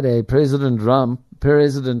Friday, President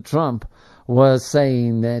Trump was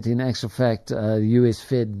saying that in actual fact the US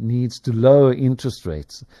Fed needs to lower interest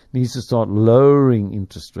rates, needs to start lowering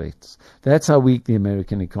interest rates. That's how weak the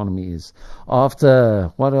American economy is.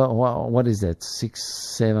 After, what is that,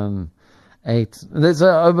 6, 7, 8, there's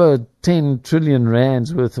over 10 trillion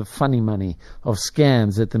rands worth of funny money, of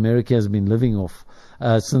scams that America has been living off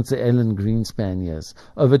since the Alan Greenspan years.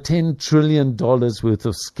 Over $10 trillion worth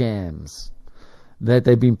of scams that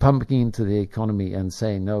they've been pumping into the economy and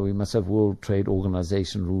saying, no, we must have World Trade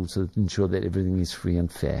Organization rules to ensure that everything is free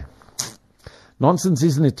and fair. Nonsense,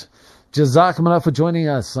 isn't it? Jazakumullah for joining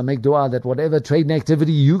us. I make dua that whatever trading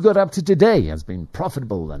activity you got up to today has been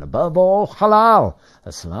profitable and above all halal.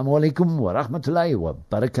 Assalamu alaikum wa rahmatullahi wa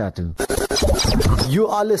barakatuh. You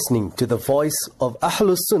are listening to the voice of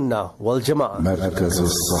Ahlus Sunnah wal Jama'ah. مركز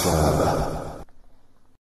الصحابة.